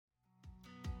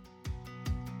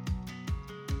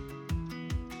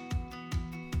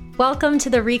Welcome to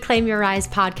the Reclaim Your Rise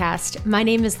podcast. My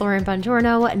name is Lauren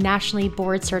Bongiorno, nationally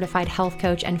board certified health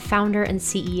coach and founder and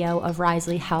CEO of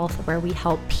Risely Health, where we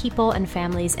help people and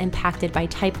families impacted by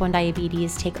type 1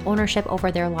 diabetes take ownership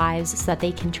over their lives so that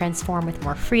they can transform with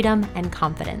more freedom and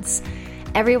confidence.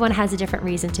 Everyone has a different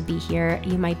reason to be here.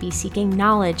 You might be seeking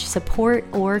knowledge, support,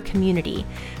 or community,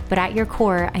 but at your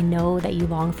core, I know that you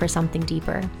long for something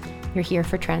deeper. You're here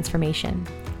for transformation.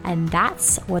 And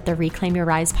that's what the Reclaim Your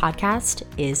Rise podcast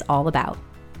is all about.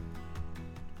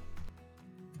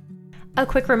 A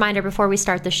quick reminder before we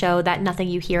start the show that nothing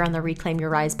you hear on the Reclaim Your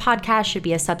Rise podcast should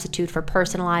be a substitute for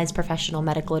personalized professional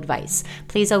medical advice.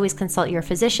 Please always consult your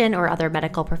physician or other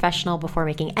medical professional before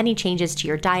making any changes to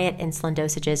your diet, insulin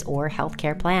dosages, or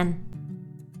healthcare plan.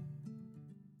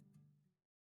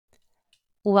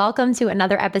 Welcome to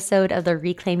another episode of the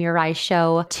Reclaim Your Rise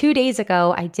show. 2 days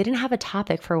ago, I didn't have a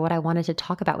topic for what I wanted to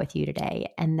talk about with you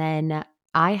today. And then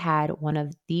I had one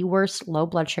of the worst low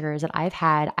blood sugars that I've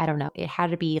had. I don't know, it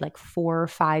had to be like 4 or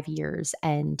 5 years.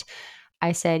 And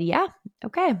I said, yeah,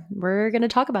 okay, we're going to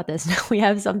talk about this. Now we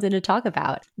have something to talk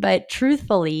about. But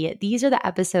truthfully, these are the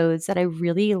episodes that I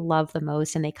really love the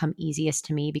most, and they come easiest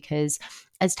to me because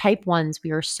as type 1s, we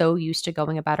are so used to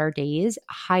going about our days,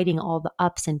 hiding all the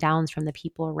ups and downs from the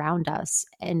people around us.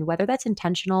 And whether that's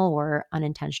intentional or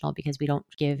unintentional, because we don't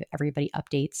give everybody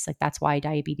updates, like that's why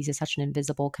diabetes is such an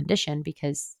invisible condition,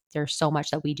 because there's so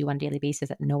much that we do on a daily basis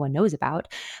that no one knows about.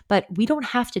 But we don't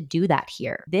have to do that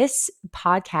here. This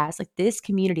podcast, like this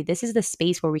community, this is the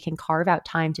space where we can carve out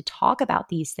time to talk about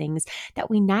these things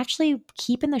that we naturally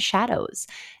keep in the shadows.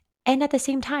 And at the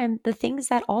same time, the things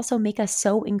that also make us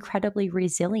so incredibly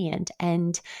resilient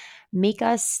and make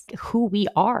us who we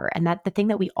are, and that the thing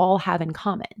that we all have in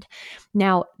common.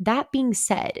 Now, that being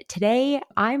said, today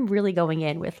I'm really going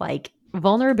in with like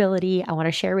vulnerability. I want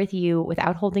to share with you,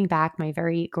 without holding back, my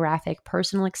very graphic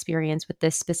personal experience with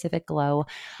this specific glow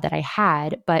that I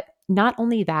had. But not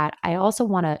only that, I also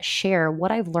want to share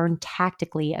what I've learned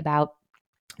tactically about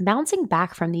bouncing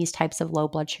back from these types of low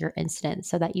blood sugar incidents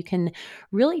so that you can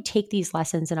really take these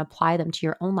lessons and apply them to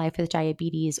your own life with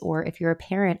diabetes, or if you're a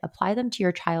parent, apply them to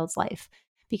your child's life.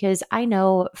 Because I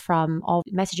know from all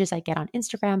messages I get on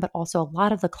Instagram, but also a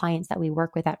lot of the clients that we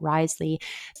work with at Risely,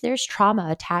 there's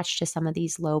trauma attached to some of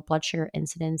these low blood sugar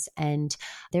incidents, and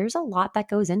there's a lot that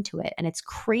goes into it. And it's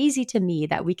crazy to me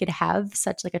that we could have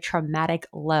such like a traumatic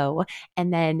low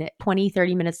and then 20,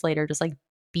 30 minutes later, just like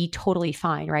be totally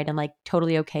fine, right? And like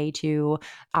totally okay to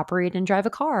operate and drive a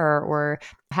car or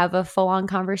have a full-on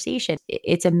conversation.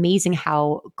 It's amazing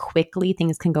how quickly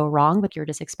things can go wrong, but you're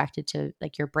just expected to,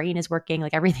 like, your brain is working,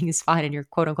 like everything is fine and you're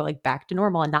quote unquote like back to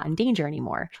normal and not in danger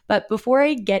anymore. But before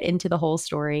I get into the whole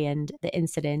story and the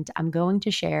incident, I'm going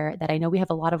to share that I know we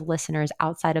have a lot of listeners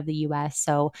outside of the US.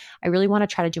 So I really want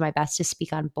to try to do my best to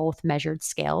speak on both measured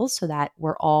scales so that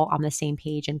we're all on the same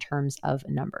page in terms of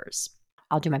numbers.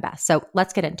 I'll do my best. So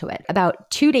let's get into it.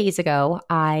 About 2 days ago,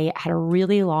 I had a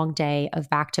really long day of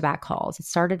back-to-back calls. It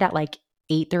started at like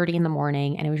 8:30 in the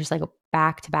morning, and it was just like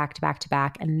back to back to back to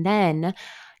back. And then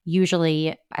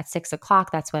usually at 6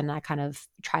 o'clock, that's when I kind of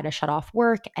try to shut off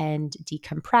work and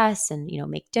decompress and,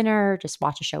 make dinner, just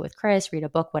watch a show with Chris, read a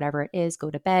book, whatever it is,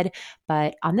 go to bed.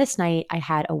 But on this night, I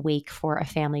had a wake for a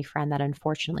family friend that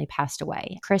unfortunately passed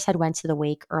away. Chris had went to the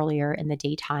wake earlier in the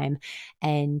daytime,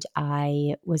 and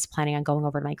I was planning on going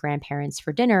over to my grandparents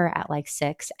for dinner at like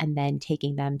 6 and then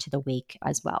taking them to the wake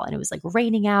as well. And it was like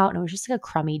raining out and it was just like a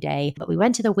crummy day. But we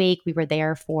went to the wake. We were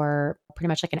there for pretty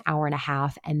much like an hour and a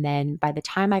half. And then by the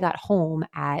time I got home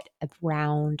at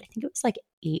around, I think it was like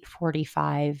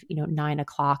 8:45, 9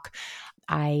 o'clock,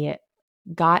 I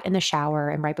got in the shower.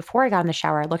 And right before I got in the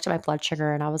shower, I looked at my blood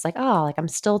sugar and I was like, oh, like I'm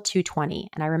still 220.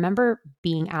 And I remember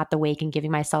being at the wake and giving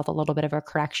myself a little bit of a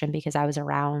correction because I was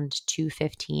around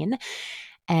 215.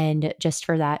 And just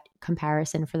for that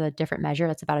comparison for the different measure,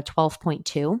 that's about a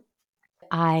 12.2.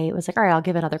 I was like, all right, I'll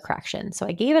give another correction. So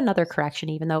I gave another correction,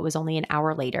 even though it was only an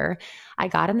hour later. I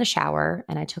got in the shower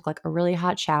and I took like a really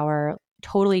hot shower,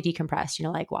 totally decompressed,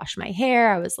 like washed my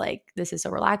hair. I was like, this is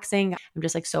so relaxing. I'm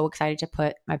just like so excited to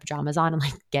put my pajamas on and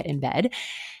like get in bed.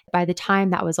 By the time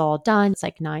that was all done, it's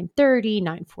like 9:30,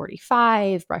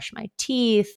 9:45, brushed my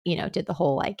teeth, did the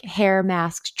whole like hair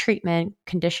mask treatment,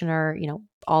 conditioner,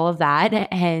 all of that.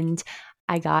 And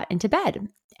I got into bed.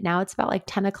 Now it's about like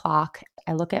 10 o'clock.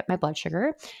 I look at my blood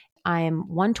sugar. I'm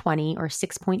 120 or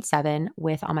 6.7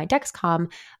 with, on my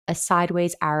Dexcom, a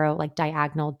sideways arrow like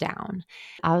diagonal down.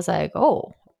 I was like,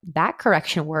 oh, that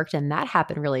correction worked. And that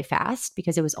happened really fast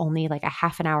because it was only like a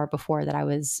half an hour before that I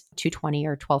was 220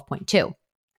 or 12.2.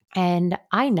 And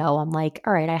I know I'm like,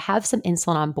 all right, I have some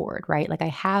insulin on board, right? Like I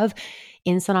have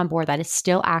insulin on board that is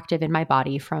still active in my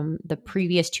body from the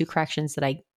previous two corrections that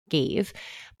I gave.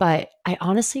 But I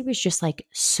honestly was just like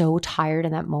so tired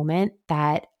in that moment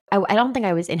that I don't think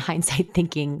I was in hindsight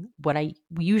thinking what I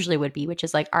usually would be, which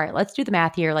is like, all right, let's do the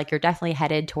math here. Like you're definitely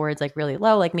headed towards like really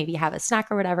low, like maybe have a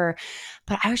snack or whatever.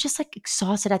 But I was just like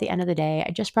exhausted at the end of the day.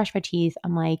 I just brushed my teeth.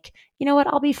 I'm like, you know what?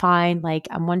 I'll be fine. Like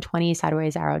I'm 120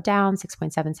 sideways arrow down,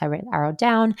 6.7 sideways arrow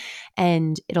down,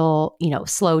 and it'll,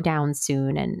 slow down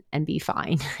soon and be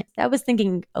fine. I was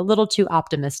thinking a little too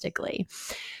optimistically.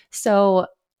 So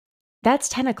that's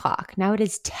 10 o'clock. Now it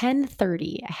is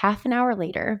 10:30, a half an hour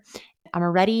later. I'm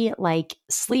already like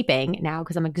sleeping now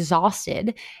because I'm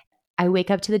exhausted. I wake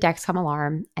up to the Dexcom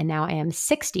alarm and now I am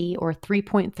 60 or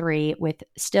 3.3 with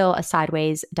still a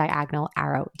sideways diagonal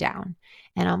arrow down.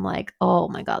 And I'm like, oh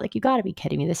my God, like you got to be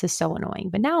kidding me. This is so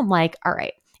annoying. But now I'm like, all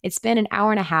right, it's been an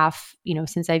hour and a half,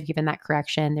 since I've given that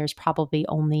correction. There's probably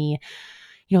only,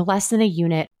 less than a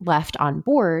unit left on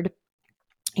board,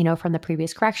 from the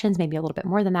previous corrections, maybe a little bit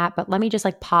more than that. But let me just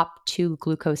like pop 2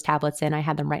 glucose tablets in. I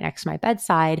had them right next to my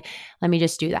bedside. Let me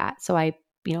just do that. So I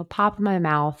pop in my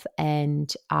mouth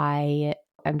and I'm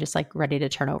just like ready to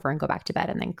turn over and go back to bed.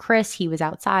 And then Chris, he was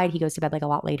outside. He goes to bed like a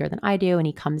lot later than I do. And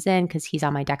he comes in because he's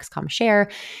on my Dexcom share.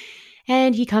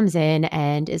 And he comes in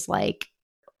and is like,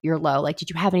 you're low. Like, did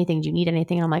you have anything? Do you need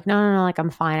anything? And I'm like, no, like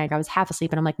I'm fine. I was half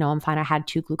asleep and I'm like, no, I'm fine. I had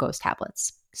 2 glucose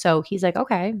tablets. So he's like,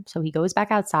 okay. So he goes back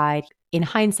outside. In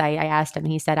hindsight, I asked him,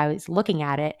 and he said, I was looking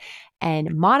at it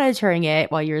and monitoring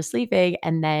it while you were sleeping.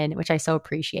 And then, which I so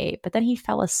appreciate, but then he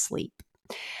fell asleep.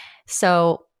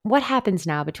 So what happens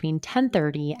now between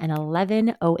 10:30 and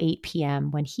 11:08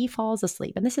 p.m. when he falls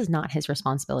asleep? And this is not his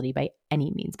responsibility by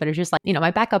any means, but it's just like,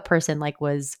 my backup person like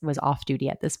was off duty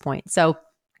at this point. So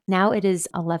now it is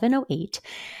 11:08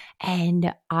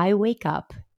 and I wake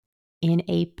up in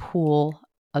a pool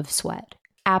of sweat,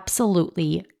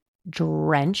 absolutely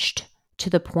drenched to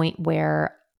the point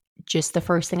where just the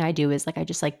first thing I do is like I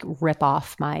just like rip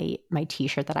off my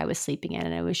t-shirt that I was sleeping in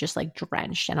and it was just like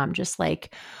drenched and I'm just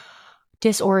like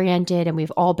disoriented. And we've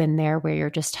all been there where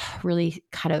you're just really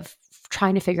kind of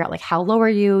trying to figure out like how low are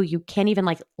you? You can't even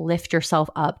like lift yourself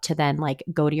up to then like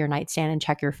go to your nightstand and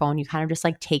check your phone. You kind of just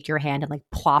like take your hand and like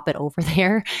plop it over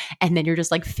there. And then you're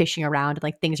just like fishing around and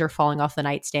like things are falling off the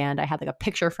nightstand. I had like a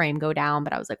picture frame go down,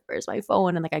 but I was like, where's my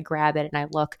phone? And like I grab it and I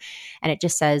look and it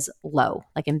just says low,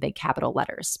 like in big capital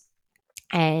letters.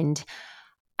 And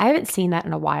I haven't seen that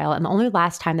in a while. And the only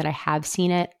last time that I have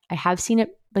seen it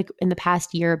like in the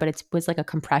past year, but it was like a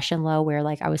compression low where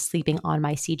like I was sleeping on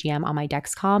my CGM on my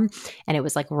Dexcom and it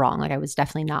was like wrong. Like I was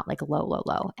definitely not like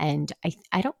low. And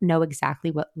I don't know exactly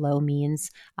what low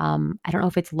means. I don't know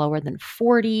if it's lower than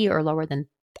 40 or lower than,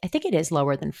 I think it is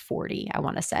lower than 40, I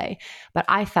want to say. But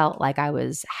I felt like I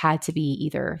had to be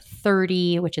either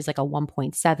 30, which is like a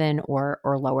 1.7 or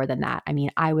lower than that. I mean,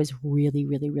 I was really,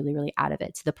 really, really, really out of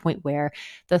it to the point where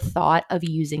the thought of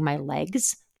using my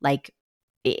legs, like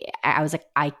I was like,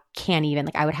 I can't even,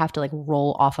 like I would have to like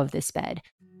roll off of this bed.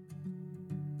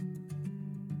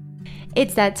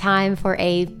 It's that time for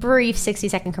a brief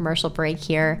 60-second commercial break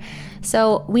here.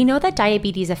 So we know that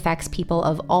diabetes affects people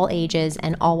of all ages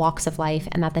and all walks of life,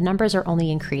 and that the numbers are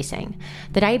only increasing.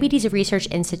 The Diabetes Research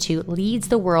Institute leads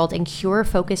the world in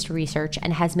cure-focused research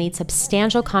and has made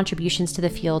substantial contributions to the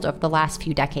field over the last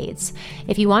few decades.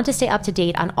 If you want to stay up to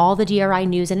date on all the DRI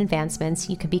news and advancements,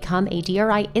 you can become a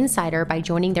DRI insider by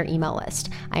joining their email list.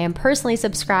 I am personally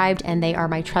subscribed, and they are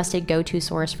my trusted go-to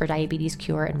source for diabetes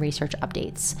cure and research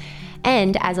updates.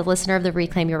 And as a listener of the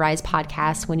Reclaim Your Rise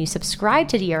podcast, when you subscribe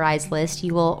to DRI's list,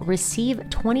 you will receive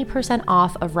 20%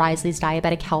 off of Risely's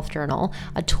Diabetic Health Journal,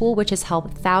 a tool which has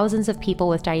helped thousands of people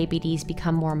with diabetes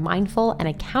become more mindful and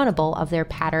accountable of their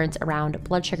patterns around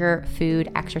blood sugar,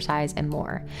 food, exercise, and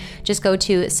more. Just go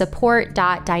to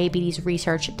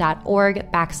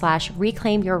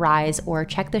support.diabetesresearch.org/reclaim your rise or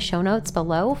check the show notes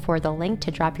below for the link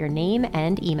to drop your name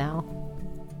and email.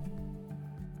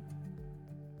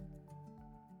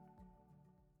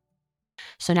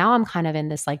 So now I'm kind of in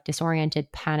this like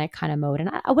disoriented panic kind of mode. And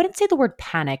I wouldn't say the word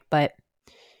panic, but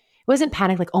it wasn't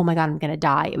panic like, oh my God, I'm going to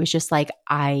die. It was just like,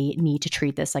 I need to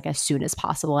treat this like as soon as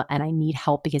possible. And I need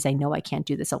help because I know I can't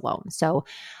do this alone. So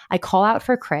I call out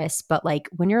for Chris, but like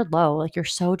when you're low, like you're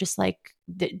so just like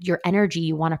your energy,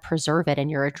 you want to preserve it and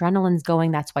your adrenaline's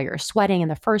going. That's why you're sweating in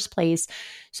the first place.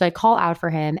 So I call out for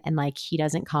him and like he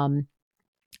doesn't come.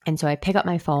 And so I pick up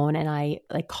my phone and I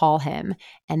like call him.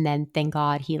 And then thank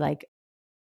God he like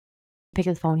pick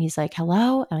up the phone. He's like,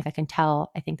 hello. And like, I can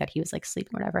tell, I think that he was like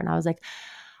sleeping or whatever. And I was like,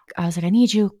 I was like, I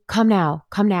need you, come now,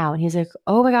 come now. And he's like,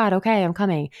 oh my God, okay, I'm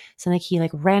coming. So like he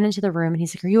like ran into the room and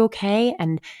he's like, are you okay?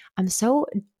 And I'm so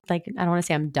like, I don't want to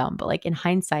say I'm dumb, but like in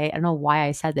hindsight, I don't know why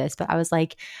I said this, but I was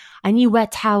like, I need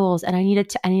wet towels and I need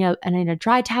a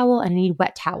dry towel and I need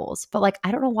wet towels. But like,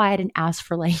 I don't know why I didn't ask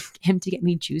for like him to get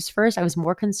me juice first. I was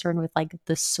more concerned with like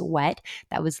the sweat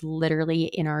that was literally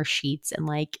in our sheets and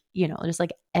like, just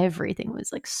like everything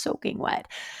was like soaking wet.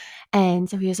 And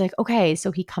so he was like, okay.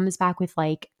 So he comes back with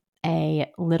like a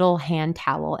little hand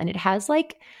towel and it has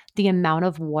like the amount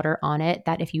of water on it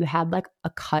that if you had like a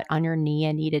cut on your knee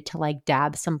and needed to like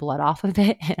dab some blood off of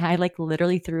it, and I like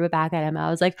literally threw it back at him. I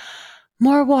was like,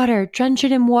 more water, drench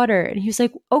it in water. And he was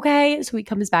like, okay. So he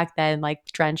comes back then like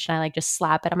drenched and I like just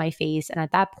slap it on my face. And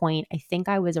at that point, I think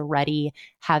I was already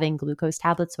having glucose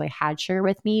tablets. So I had sugar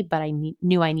with me, but I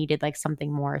knew I needed like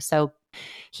something more. So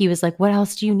he was like, what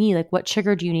else do you need? Like, what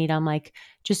sugar do you need? I'm like,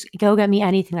 just go get me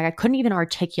anything. Like I couldn't even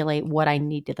articulate what I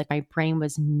needed. Like my brain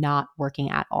was not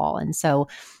working at all. And so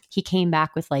he came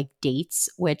back with like dates,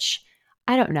 which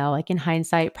I don't know, like in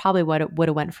hindsight, probably would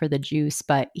have went for the juice,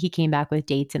 but he came back with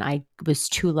dates and I was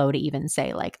too low to even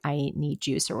say like, I need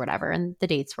juice or whatever. And the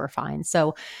dates were fine.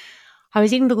 So I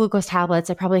was eating the glucose tablets.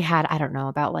 I probably had, I don't know,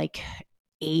 about like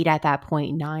 8 at that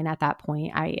point, 9 at that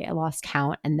point. I lost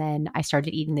count. And then I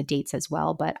started eating the dates as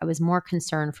well. But I was more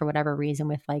concerned for whatever reason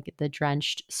with like the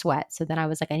drenched sweat. So then I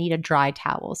was like, I need a dry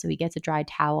towel. So he gets a dry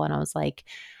towel and I was like,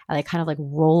 I like kind of like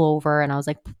roll over and I was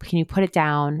like, can you put it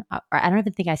down? Or I don't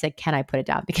even think I said, can I put it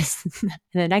down? Because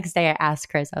the next day I asked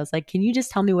Chris, I was like, can you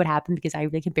just tell me what happened? Because I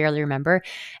really can barely remember.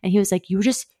 And he was like, you were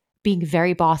just being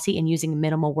very bossy and using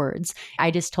minimal words.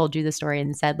 I just told you the story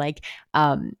and said like,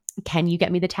 can you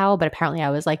get me the towel? But apparently I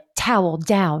was like, towel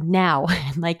down now.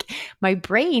 And like my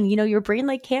brain, your brain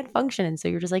like can't function. And so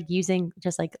you're just like using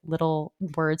just like little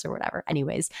words or whatever.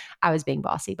 Anyways, I was being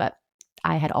bossy, but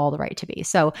I had all the right to be.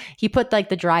 So he put like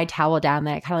the dry towel down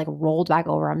that I kind of like rolled back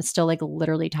over. I'm still like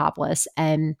literally topless.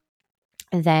 And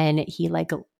then he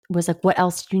like was like, what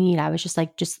else do you need? I was just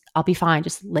like, I'll be fine.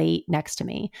 Just lay next to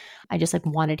me. I just like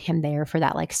wanted him there for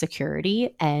that like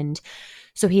security. And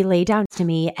so he lay down to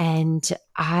me and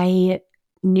I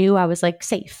knew I was like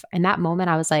safe. In that moment,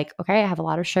 I was like, okay, I have a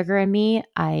lot of sugar in me.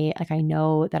 I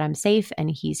know that I'm safe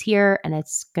and he's here and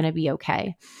it's going to be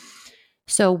okay.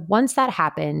 So once that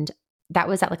happened, that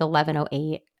was at like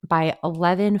 11:08. By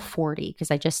 11:40, because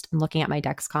I'm looking at my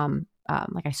Dexcom,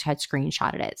 like I had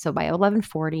screenshotted it. So by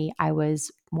 11:40, I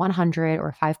was 100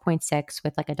 or 5.6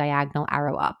 with like a diagonal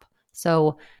arrow up.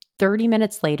 So 30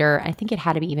 minutes later, I think it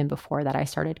had to be even before that I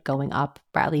started going up,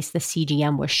 or at least the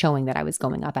CGM was showing that I was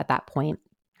going up at that point.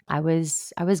 I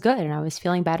was good and I was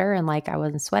feeling better and like I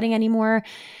wasn't sweating anymore.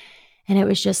 And it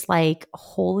was just like,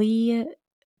 holy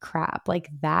crap, like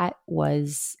that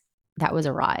was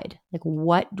a ride. Like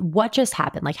what just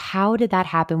happened? Like how did that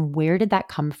happen? Where did that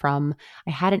come from?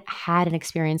 I hadn't had an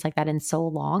experience like that in so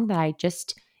long that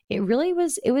it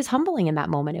was humbling in that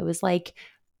moment. It was like,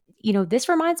 this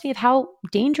reminds me of how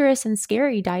dangerous and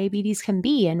scary diabetes can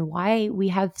be and why we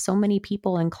have so many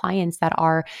people and clients that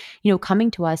are,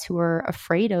 coming to us who are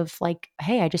afraid of like,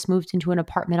 hey, I just moved into an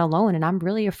apartment alone and I'm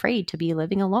really afraid to be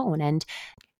living alone. And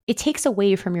it takes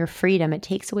away from your freedom. It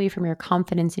takes away from your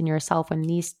confidence in yourself when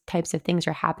these types of things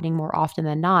are happening more often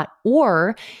than not.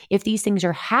 Or if these things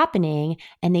are happening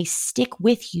and they stick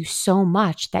with you so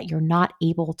much that you're not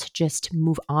able to just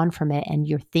move on from it and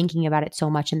you're thinking about it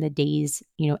so much in the days,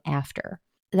 after.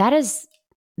 That is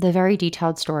the very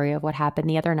detailed story of what happened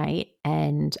the other night.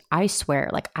 And I swear,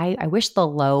 like I wish the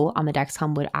low on the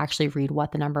Dexcom would actually read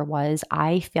what the number was.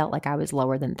 I felt like I was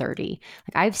lower than 30.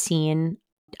 Like I've seen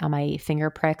on my finger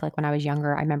prick, like when I was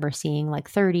younger, I remember seeing like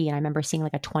 30 and I remember seeing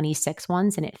like a 26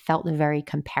 once and it felt very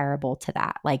comparable to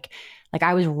that. Like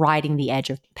I was riding the edge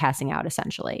of passing out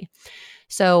essentially.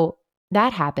 So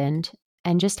that happened.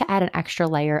 And just to add an extra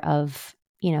layer of,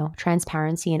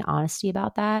 transparency and honesty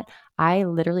about that, I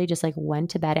literally just like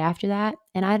went to bed after that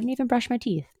and I didn't even brush my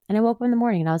teeth. And I woke up in the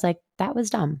morning and I was like, that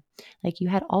was dumb. Like you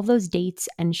had all those dates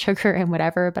and sugar and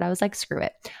whatever, but I was like, screw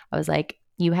it. I was like,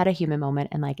 you had a human moment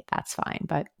and like, that's fine.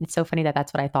 But it's so funny that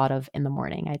that's what I thought of in the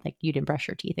morning. I like, you didn't brush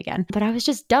your teeth again, but I was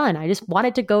just done. I just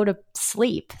wanted to go to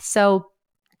sleep. So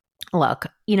look,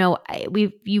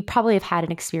 you probably have had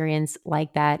an experience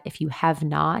like that. If you have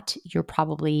not, you're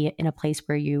probably in a place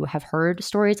where you have heard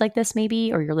stories like this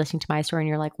maybe, or you're listening to my story and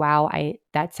you're like, wow,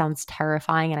 that sounds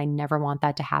terrifying. And I never want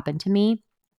that to happen to me.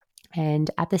 And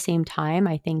at the same time,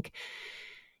 I think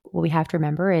what we have to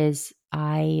remember is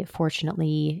I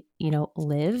fortunately,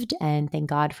 lived, and thank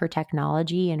God for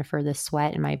technology and for the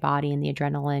sweat in my body and the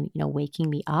adrenaline, waking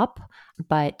me up.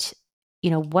 But,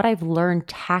 what I've learned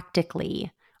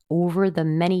tactically over the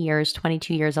many years,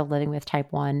 22 years of living with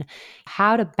type 1,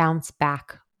 how to bounce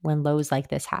back when lows like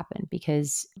this happen.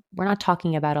 Because we're not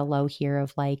talking about a low here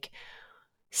of like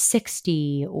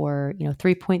 60 or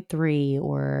 3.3,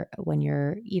 or when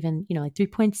you're even like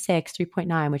 3.6,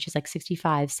 3.9, which is like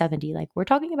 65, 70. Like we're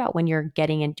talking about when you're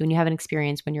getting into, when you have an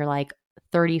experience when you're like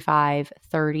 35,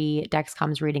 30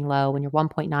 Dexcom's reading low, when you're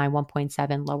 1.9,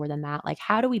 1.7, lower than that. Like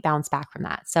how do we bounce back from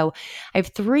that? So I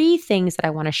have 3 things that I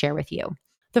want to share with you.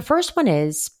 The first one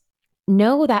is,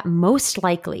 know that most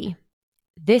likely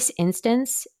this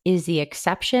instance is the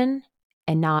exception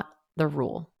and not the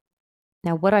rule.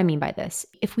 Now, what do I mean by this?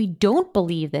 If we don't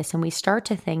believe this and we start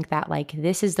to think that like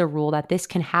this is the rule, that this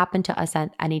can happen to us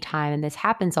at any time and this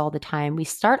happens all the time, we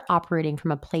start operating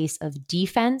from a place of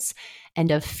defense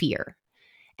and of fear.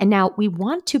 And now we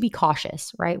want to be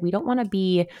cautious, right? We don't want to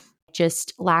be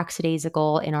just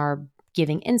lackadaisical in our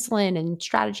giving insulin and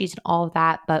strategies and all of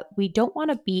that, but we don't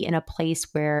want to be in a place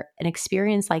where an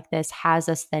experience like this has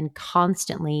us then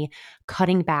constantly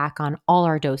cutting back on all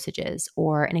our dosages.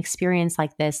 Or an experience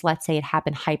like this, let's say it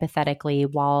happened hypothetically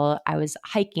while I was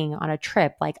hiking on a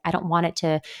trip. Like I don't want it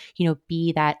to,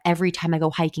 be that every time I go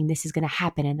hiking, this is going to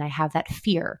happen and I have that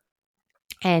fear.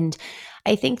 And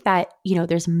I think that,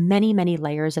 there's many, many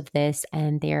layers of this,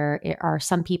 and there are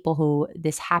some people who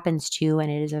this happens to, and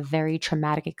it is a very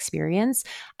traumatic experience.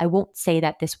 I won't say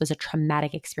that this was a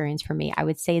traumatic experience for me. I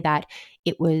would say that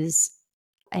it was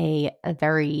a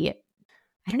very,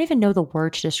 I don't even know the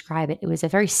word to describe it. It was a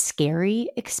very scary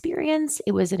experience.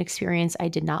 It was an experience I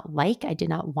did not like. I did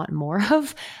not want more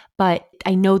of, but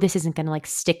I know this isn't going to like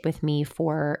stick with me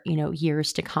for,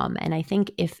 years to come. And I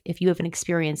think if you have an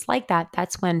experience like that,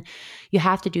 that's when you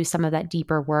have to do some of that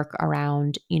deeper work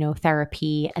around,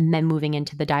 therapy, and then moving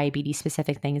into the diabetes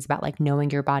specific things about like knowing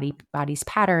your body's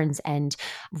patterns and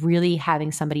really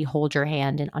having somebody hold your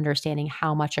hand and understanding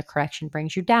how much a correction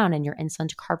brings you down and your insulin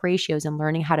to carb ratios and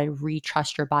learning how to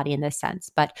retrust your body in this sense.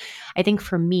 But I think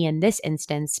for me in this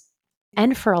instance,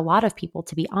 and for a lot of people,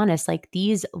 to be honest, like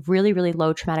these really, really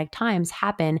low traumatic times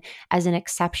happen as an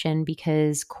exception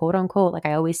because, quote unquote, like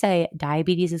I always say,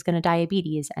 diabetes is going to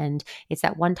diabetes. And it's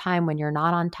that one time when you're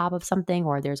not on top of something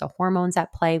or there's a hormones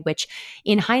at play, which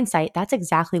in hindsight, that's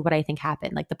exactly what I think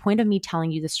happened. Like the point of me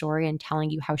telling you the story and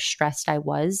telling you how stressed I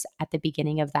was at the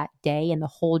beginning of that day and the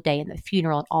whole day and the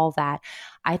funeral and all that,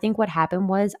 I think what happened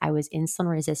was I was insulin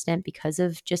resistant because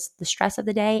of just the stress of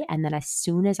the day. And then as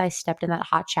soon as I stepped in that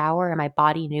hot shower and my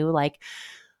body knew like,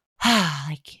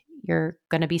 like you're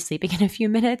going to be sleeping in a few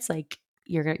minutes, like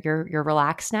you're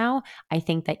relaxed now. I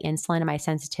think that insulin and my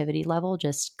sensitivity level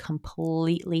just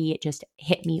completely just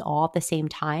hit me all at the same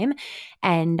time.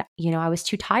 And, I was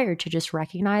too tired to just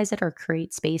recognize it or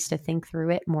create space to think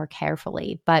through it more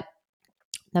carefully. But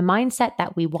the mindset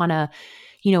that we want to,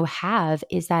 have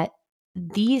is that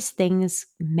these things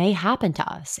may happen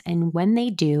to us. And when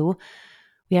they do,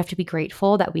 we have to be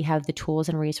grateful that we have the tools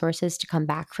and resources to come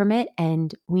back from it.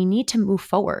 And we need to move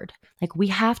forward. Like we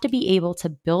have to be able to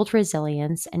build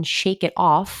resilience and shake it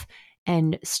off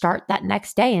and start that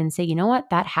next day and say, you know what,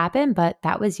 that happened, but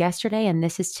that was yesterday and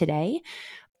this is today.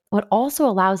 What also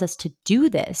allows us to do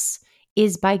this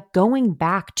is by going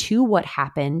back to what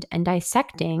happened and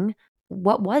dissecting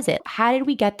what was it? How did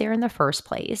we get there in the first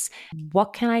place?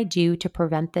 What can I do to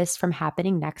prevent this from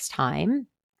happening next time?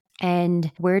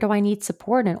 And where do I need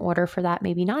support in order for that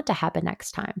maybe not to happen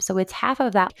next time? So it's half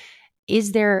of that.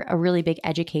 Is there a really big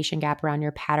education gap around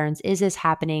your patterns? Is this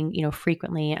happening,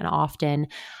 frequently and often?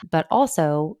 But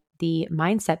also the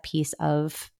mindset piece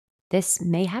of this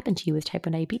may happen to you with type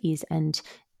 1 diabetes, and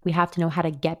we have to know how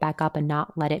to get back up and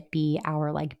not let it be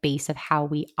our like base of how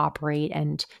we operate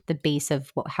and the base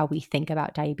of how we think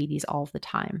about diabetes all the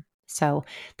time. So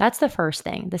that's the first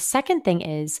thing. The second thing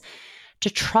is to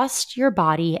trust your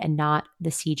body and not the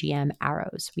CGM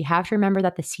arrows. We have to remember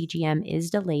that the CGM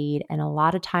is delayed, and a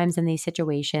lot of times in these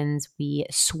situations, we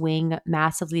swing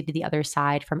massively to the other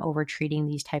side from overtreating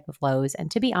these type of lows. And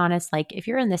to be honest, like if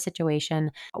you're in this situation,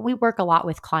 we work a lot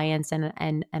with clients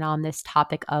and on this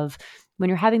topic of when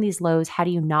you're having these lows, how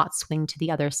do you not swing to the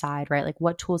other side, right? Like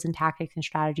what tools and tactics and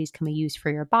strategies can we use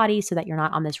for your body so that you're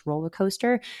not on this roller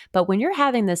coaster? But when you're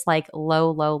having this like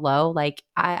low, like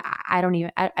I don't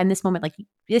even, in this moment, like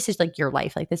this is like your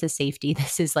life, like this is safety.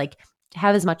 This is like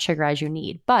have as much sugar as you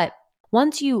need. But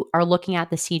once you are looking at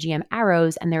the CGM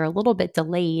arrows and they're a little bit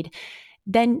delayed,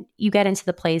 then you get into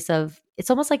the place of it's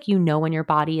almost like when your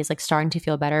body is like starting to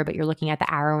feel better, but you're looking at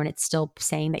the arrow and it's still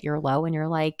saying that you're low, and you're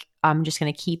like, I'm just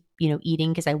going to keep,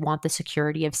 eating because I want the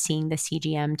security of seeing the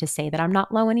CGM to say that I'm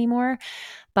not low anymore.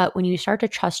 But when you start to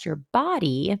trust your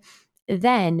body,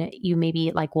 then you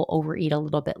maybe like will overeat a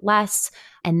little bit less.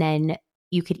 And then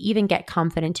you could even get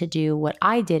confident to do what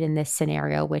I did in this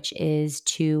scenario, which is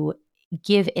to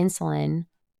give insulin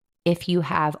if you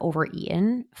have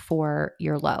overeaten for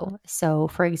your low. So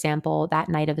for example, that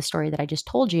night of the story that I just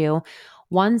told you,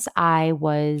 once I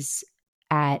was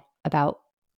at about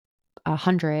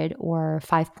 100 or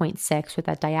 5.6 with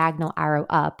that diagonal arrow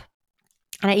up,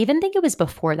 and I even think it was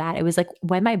before that, it was like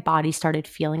when my body started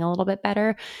feeling a little bit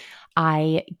better,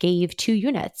 I gave 2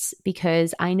 units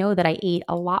because I know that I ate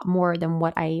a lot more than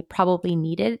what I probably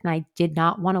needed. And I did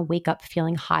not want to wake up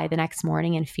feeling high the next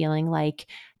morning and feeling like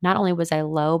not only was I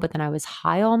low, but then I was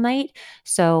high all night.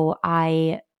 So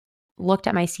I looked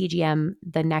at my CGM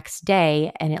the next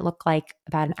day and it looked like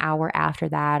about an hour after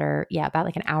that, about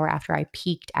like an hour after I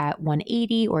peaked at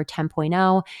 180 or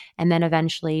 10.0. And then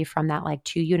eventually from that like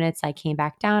 2 units, I came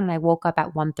back down and I woke up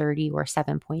at 130 or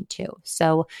 7.2.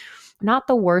 So not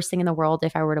the worst thing in the world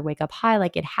if I were to wake up high,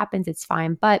 like it happens, it's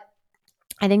fine. But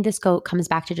I think this comes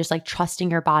back to just like trusting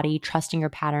your body, trusting your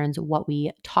patterns, what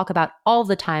we talk about all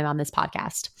the time on this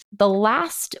podcast. The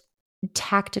last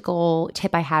tactical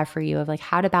tip I have for you of like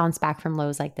how to bounce back from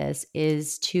lows like this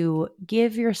is to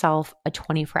give yourself a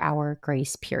 24-hour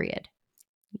grace period.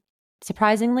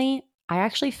 Surprisingly, I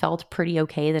actually felt pretty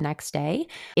okay the next day.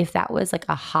 If that was like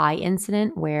a high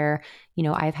incident where,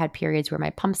 I've had periods where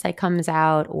my pump site comes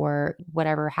out or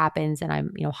whatever happens and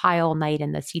I'm, high all night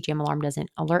and the CGM alarm doesn't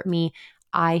alert me,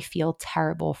 I feel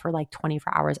terrible for like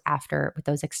 24 hours after with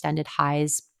those extended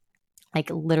highs. Like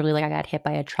literally like I got hit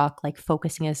by a truck, like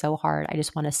focusing is so hard. I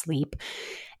just want to sleep.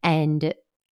 And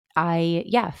I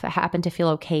happen to feel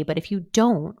okay. But if you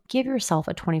don't, give yourself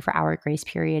a 24-hour grace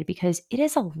period because it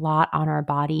is a lot on our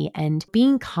body. And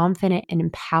being confident and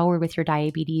empowered with your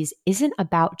diabetes isn't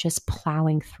about just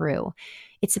plowing through.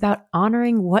 It's about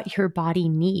honoring what your body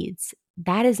needs.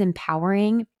 That is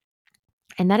empowering.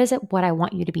 And that is what I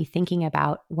want you to be thinking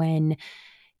about when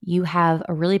you have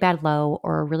a really bad low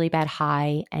or a really bad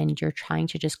high and you're trying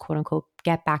to just quote unquote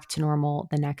get back to normal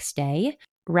the next day.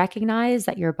 Recognize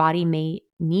that your body may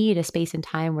need a space and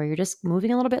time where you're just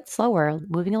moving a little bit slower,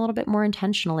 moving a little bit more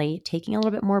intentionally, taking a little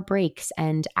bit more breaks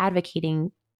and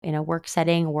advocating in a work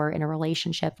setting or in a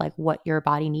relationship, like what your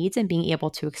body needs and being able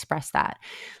to express that.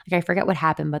 Like I forget what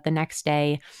happened, but the next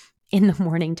day in the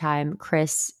morning time,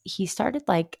 Chris, he started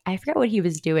like, I forget what he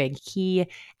was doing. He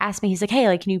asked me, he's like, hey,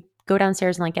 like, can you go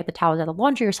downstairs and like get the towels out of the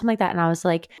laundry or something like that? And I was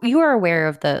like, you are aware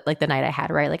of the night I had,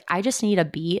 right? Like, I just need a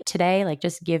beat today. Like,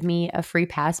 just give me a free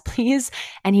pass, please.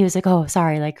 And he was like, oh,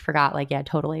 sorry, like forgot, like, yeah,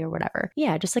 totally, or whatever.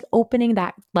 Yeah, just like opening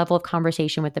that level of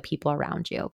conversation with the people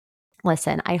around you.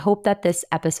 Listen, I hope that this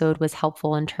episode was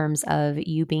helpful in terms of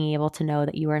you being able to know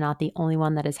that you are not the only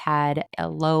one that has had a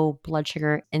low blood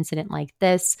sugar incident like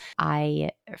this. I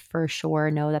for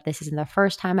sure know that this isn't the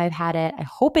first time I've had it. I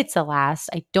hope it's the last.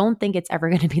 I don't think it's ever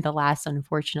going to be the last,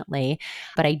 unfortunately.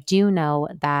 But I do know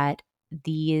that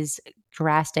these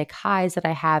drastic highs that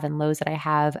I have and lows that I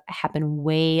have happen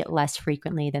way less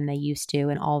frequently than they used to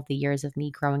in all of the years of me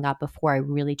growing up before I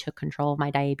really took control of my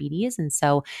diabetes. And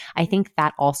so I think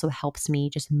that also helps me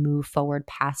just move forward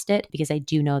past it because I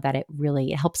do know that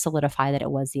it helps solidify that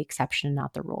it was the exception and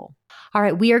not the rule. All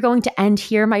right, we are going to end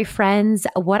here, my friends.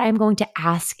 What I'm going to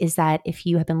ask is that if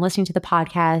you have been listening to the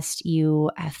podcast,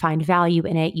 you find value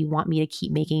in it, you want me to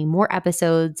keep making more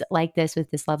episodes like this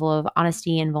with this level of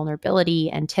honesty and vulnerability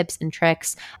and tips and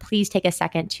tricks, please take a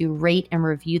second to rate and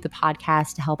review the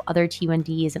podcast to help other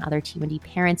T1Ds and other T1D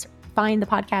parents find the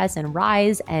podcast and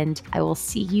rise. And I will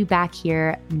see you back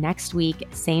here next week,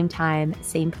 same time,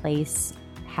 same place.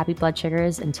 Happy blood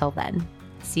sugars until then.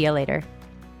 See you later.